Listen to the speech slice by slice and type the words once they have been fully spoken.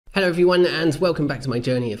Hello everyone and welcome back to my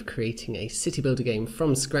journey of creating a city builder game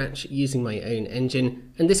from scratch using my own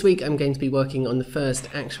engine. And this week I'm going to be working on the first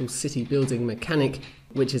actual city building mechanic,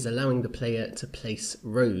 which is allowing the player to place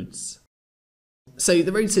roads. So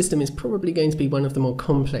the road system is probably going to be one of the more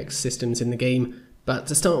complex systems in the game, but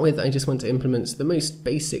to start with I just want to implement the most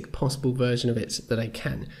basic possible version of it that I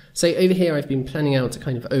can. So over here I've been planning out a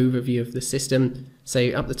kind of overview of the system. So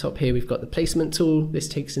up the top here we've got the placement tool. This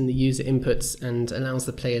takes in the user inputs and allows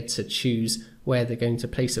the player to choose where they're going to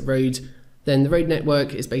place a road. Then the road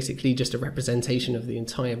network is basically just a representation of the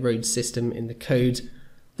entire road system in the code.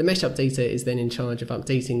 The mesh updater is then in charge of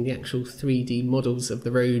updating the actual 3D models of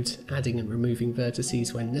the road, adding and removing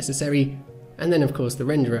vertices when necessary. And then of course the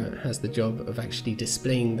renderer has the job of actually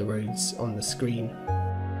displaying the roads on the screen.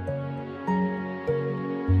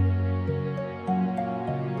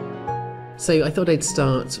 So I thought I'd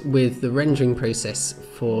start with the rendering process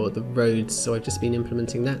for the roads, so I've just been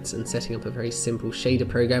implementing that and setting up a very simple shader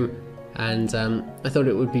program, and I thought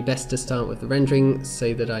it would be best to start with the rendering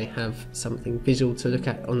so that I have something visual to look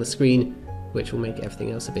at on the screen, which will make everything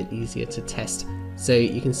else a bit easier to test. So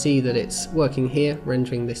you can see that it's working here,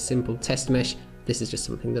 rendering this simple test mesh. This is just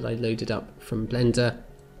something that I loaded up from Blender,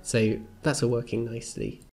 so that's all working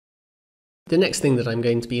nicely. The next thing that I'm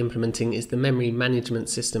going to be implementing is the memory management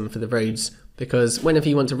system for the roads, because whenever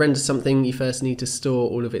you want to render something you first need to store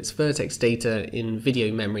all of its vertex data in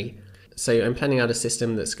video memory. So I'm planning out a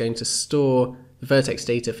system that's going to store the vertex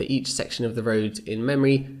data for each section of the road in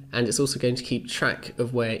memory, and it's also going to keep track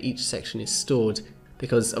of where each section is stored,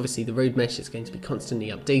 because obviously the road mesh is going to be constantly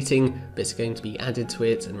updating, bits are going to be added to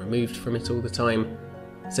it and removed from it all the time.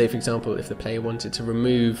 So for example, if the player wanted to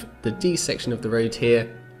remove the D section of the road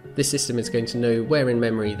here, this system is going to know where in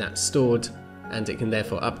memory that's stored, and it can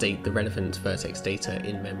therefore update the relevant vertex data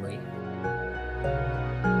in memory.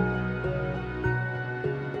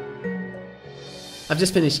 I've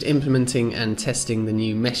just finished implementing and testing the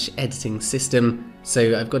new mesh editing system,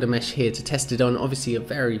 so I've got a mesh here to test it on. Obviously a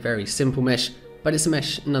very simple mesh, but it's a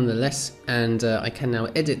mesh nonetheless, and I can now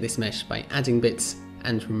edit this mesh by adding bits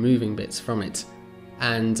and removing bits from it.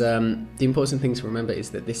 And the important thing to remember is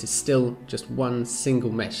that this is still just one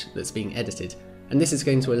single mesh that's being edited, and this is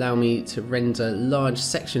going to allow me to render large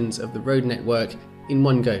sections of the road network in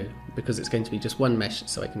one go, because it's going to be just one mesh,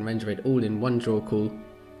 so I can render it all in one draw call.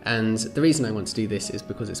 And the reason I want to do this is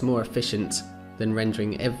because it's more efficient than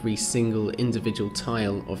rendering every single individual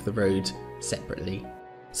tile of the road separately.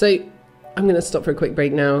 So I'm going to stop for a quick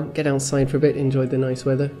break now, get outside for a bit, enjoy the nice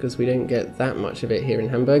weather, because we don't get that much of it here in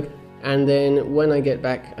Hamburg. And then when I get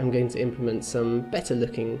back, I'm going to implement some better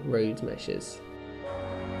looking road meshes.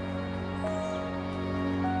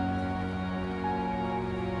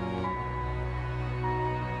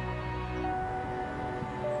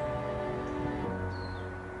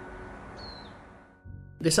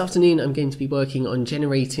 This afternoon I'm going to be working on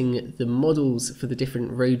generating the models for the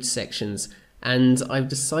different road sections, and I've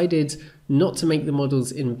decided not to make the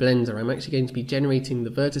models in Blender. I'm actually going to be generating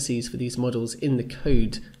the vertices for these models in the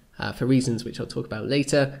code, for reasons which I'll talk about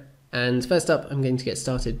later. And first up I'm going to get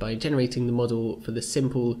started by generating the model for the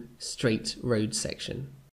simple straight road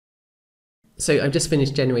section. So I've just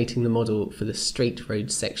finished generating the model for the straight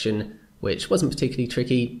road section, which wasn't particularly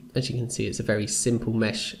tricky. As you can see, it's a very simple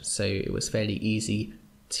mesh, so it was fairly easy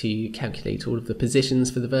to calculate all of the positions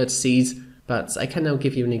for the vertices. But I can now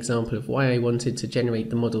give you an example of why I wanted to generate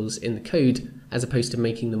the models in the code as opposed to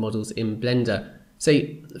making the models in Blender. So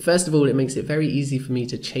first of all, it makes it very easy for me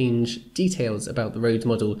to change details about the road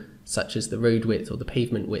model, such as the road width or the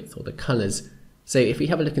pavement width or the colours. So if we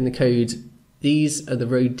have a look in the code, these are the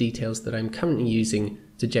road details that I'm currently using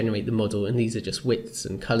to generate the model, and these are just widths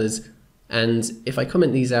and colours. And if I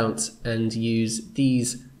comment these out and use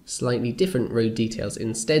these slightly different road details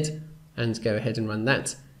instead, and go ahead and run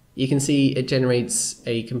that, you can see it generates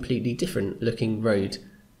a completely different looking road.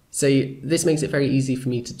 So this makes it very easy for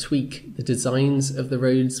me to tweak the designs of the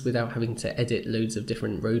roads without having to edit loads of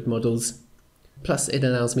different road models. Plus it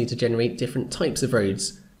allows me to generate different types of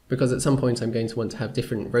roads, because at some point I'm going to want to have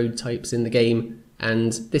different road types in the game,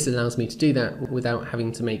 and this allows me to do that without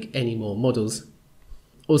having to make any more models.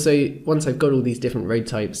 Also, once I've got all these different road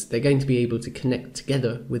types, they're going to be able to connect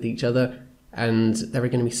together with each other, and there are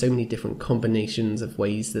going to be so many different combinations of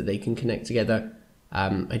ways that they can connect together.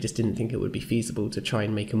 I just didn't think it would be feasible to try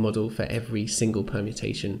and make a model for every single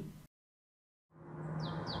permutation.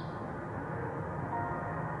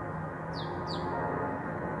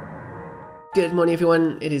 Good morning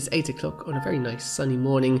everyone, it is 8 o'clock on a very nice sunny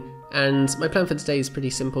morning, and my plan for today is pretty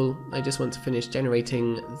simple. I just want to finish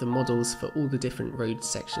generating the models for all the different road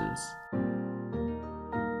sections.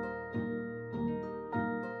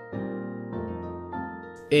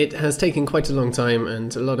 It has taken quite a long time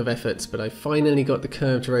and a lot of effort, but I finally got the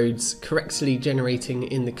curved roads correctly generating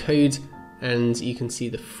in the code, and you can see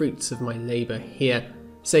the fruits of my labour here.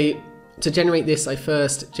 So to generate this, I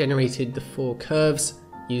first generated the 4 curves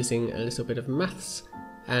using a little bit of maths,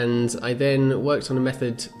 and I then worked on a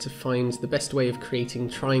method to find the best way of creating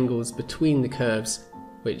triangles between the curves,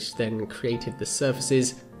 which then created the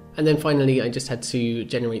surfaces. And then finally I just had to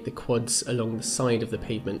generate the quads along the side of the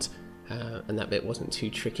pavement, and that bit wasn't too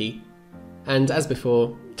tricky. And as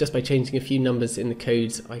before, just by changing a few numbers in the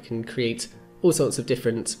code, I can create all sorts of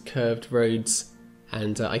different curved roads,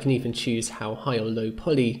 and I can even choose how high or low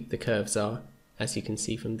poly the curves are, as you can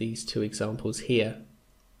see from these 2 examples here.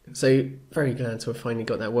 So very glad to have finally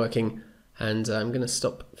got that working, and I'm going to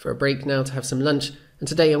stop for a break now to have some lunch. And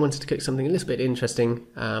today I wanted to cook something a little bit interesting,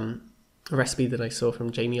 a recipe that I saw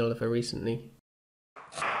from Jamie Oliver recently.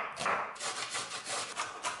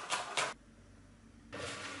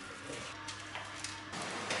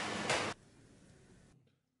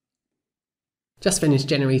 Just finished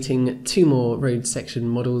generating 2 more road section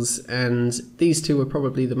models, and these 2 were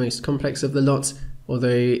probably the most complex of the lot,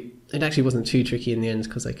 although it actually wasn't too tricky in the end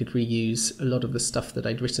because I could reuse a lot of the stuff that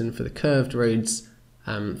I'd written for the curved roads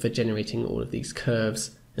for generating all of these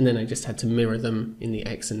curves, and then I just had to mirror them in the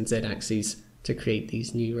X and Z axes to create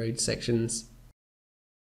these new road sections.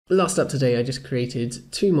 Last up today, I just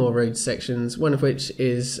created 2 more road sections, one of which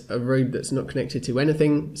is a road that's not connected to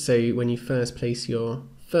anything, so when you first place your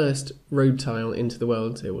first road tile into the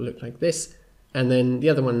world, it will look like this, and then the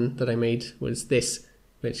other one that I made was this,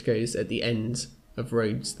 which goes at the end of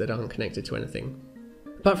roads that aren't connected to anything.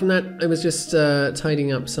 Apart from that, I was just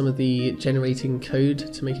tidying up some of the generating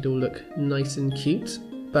code to make it all look nice and cute,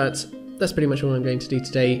 but that's pretty much all I'm going to do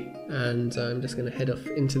today, and I'm just going to head off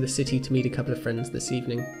into the city to meet a couple of friends this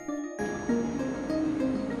evening.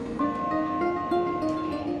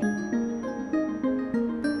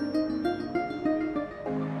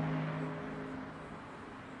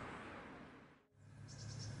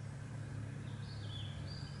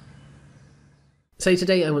 So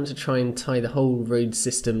today I want to try and tie the whole road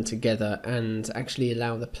system together and actually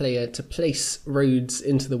allow the player to place roads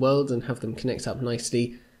into the world and have them connect up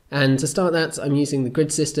nicely. And to start that, I'm using the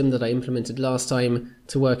grid system that I implemented last time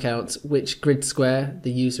to work out which grid square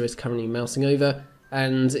the user is currently mousing over,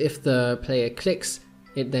 and if the player clicks,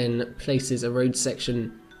 it then places a road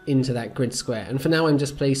section into that grid square. And for now I'm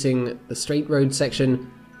just placing the straight road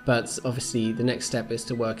section, but obviously the next step is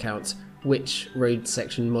to work out which road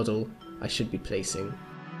section model I should be placing.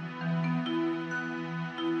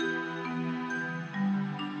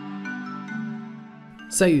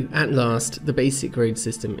 So at last, the basic road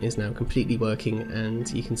system is now completely working, and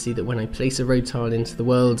you can see that when I place a road tile into the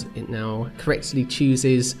world, it now correctly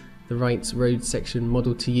chooses the right road section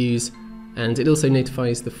model to use, and it also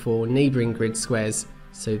notifies the 4 neighbouring grid squares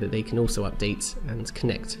so that they can also update and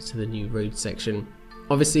connect to the new road section.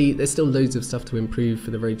 Obviously, there's still loads of stuff to improve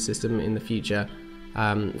for the road system in the future.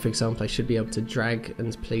 For example, I should be able to drag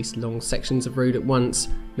and place long sections of road at once.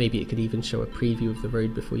 Maybe it could even show a preview of the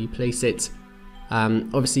road before you place it.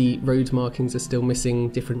 Obviously, road markings are still missing,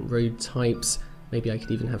 different road types. Maybe I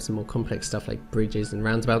could even have some more complex stuff like bridges and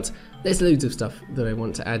roundabouts. There's loads of stuff that I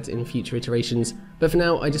want to add in future iterations, but for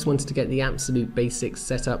now I just wanted to get the absolute basics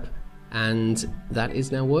set up, and that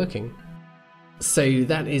is now working. So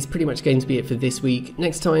that is pretty much going to be it for this week.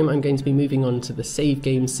 Next time I'm going to be moving on to the save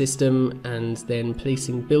game system and then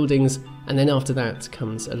placing buildings, and then after that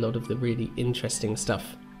comes a lot of the really interesting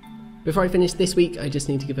stuff. Before I finish this week, I just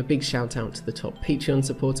need to give a big shout out to the top Patreon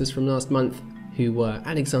supporters from last month, who were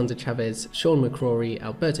Alexander Chavez, Sean McCrory,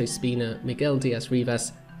 Alberto Spina, Miguel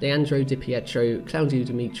Diaz-Rivas, Leandro Di Pietro, Claudio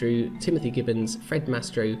Dimitru, Timothy Gibbons, Fred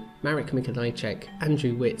Mastro, Marek Mikolajczyk,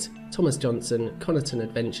 Andrew Witt, Thomas Johnson, Connaughton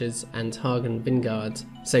Adventures, and Hagen Vingard.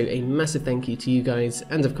 So a massive thank you to you guys,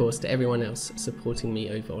 and of course to everyone else supporting me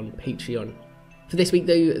over on Patreon. For this week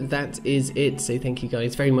though, that is it, so thank you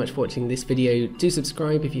guys very much for watching this video. Do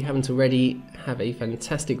subscribe if you haven't already, have a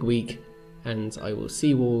fantastic week, and I will see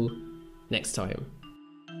you all next time.